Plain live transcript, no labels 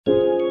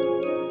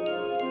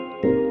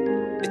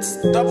It's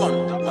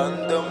stubborn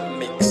on the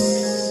mix.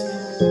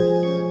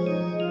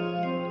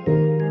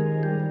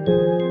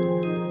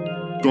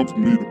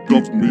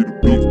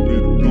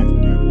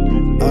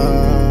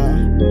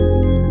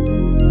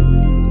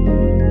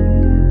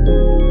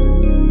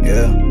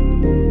 Yeah.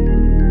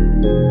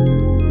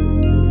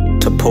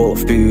 To put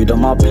food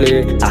on my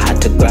plate, I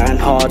had to grind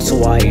hard,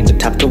 so I ain't the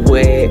type to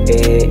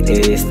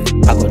waste.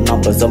 I got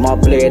numbers on my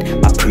blade,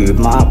 I prove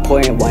my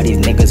point, why these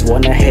niggas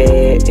wanna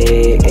hate.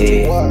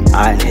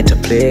 I ain't here to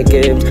play a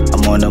game,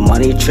 I'm on the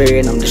money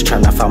train, I'm just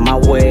tryna find my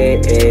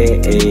way.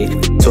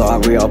 So I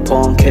re-up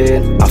on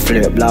kin, I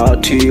flip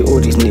loud too, all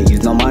these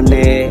niggas know my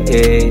name.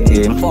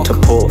 To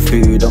put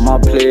food on my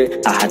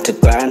plate, I had to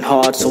grind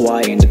hard, so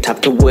I ain't the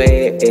type to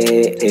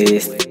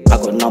waste. I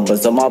got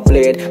numbers on my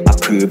blade, I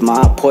prove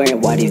my point,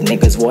 why these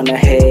niggas wanna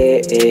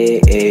hate.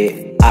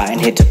 I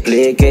ain't here to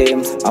play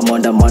games, I'm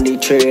on the money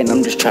train,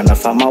 I'm just tryna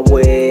find my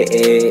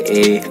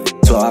way.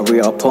 So I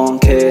re-up on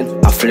kin,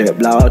 I flip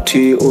loud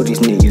too, all these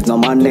niggas know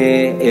my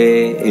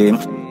name.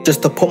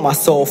 Just to put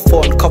myself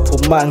on, couple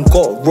man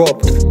got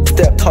robbed.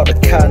 Stepped out the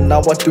can,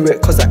 now I do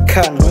it cause I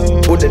can.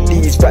 All of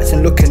these rats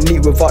ain't looking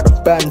neat without the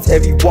bands.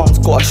 Everyone's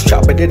got a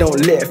strap but they don't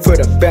let it through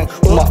the bank.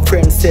 All my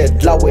friends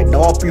said, allow it,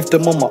 now I briefed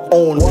them on my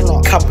own.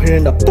 Camping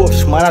in the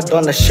bush, man, I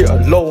done the shit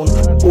alone.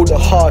 All the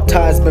hard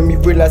times made me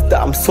realise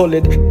that I'm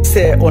solid.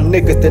 Say it on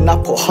niggas, then I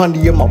put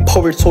honey in my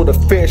porridge. So the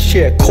fair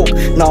share coke,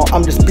 now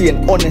I'm just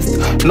being honest.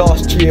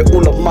 Last year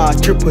all of my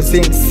drip was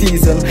in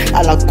season,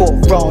 and I got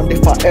round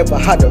if I ever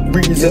had a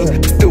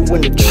reason. Still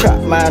in the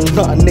trap, man,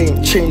 nothing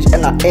ain't changed,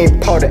 and I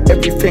ain't proud of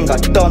everything I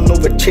done.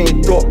 Over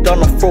change, dropped down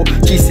the throat.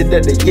 G said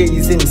that the yeah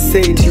is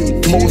insane.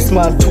 Most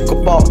man talk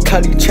about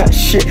Cali chat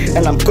shit,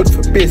 and I'm good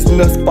for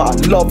business, but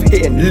I love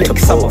hitting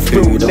licks. I'm a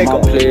real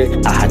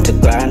nigga. I had to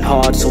grind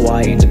hard, so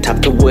I ain't the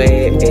type to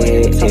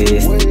waste.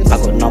 I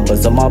got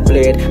numbers on my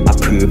blade, I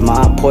prove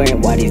my point,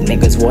 why these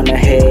niggas wanna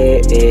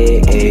hate.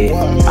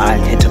 I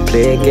ain't here to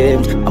play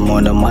games, I'm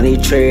on the money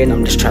train,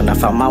 I'm just tryna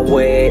find my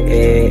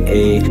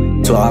way.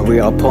 So I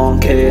re-up on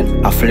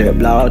kin, I flip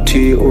loud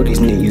too, all these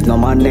niggas know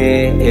my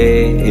name.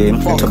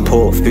 To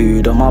put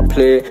food on my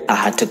plate, I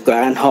had to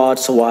grind hard,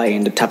 so I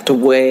ain't the type to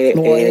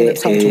waste.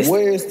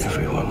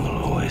 Everyone will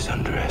always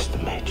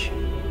underestimate you.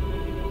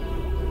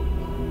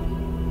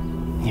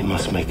 You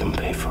must make them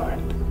pay for it.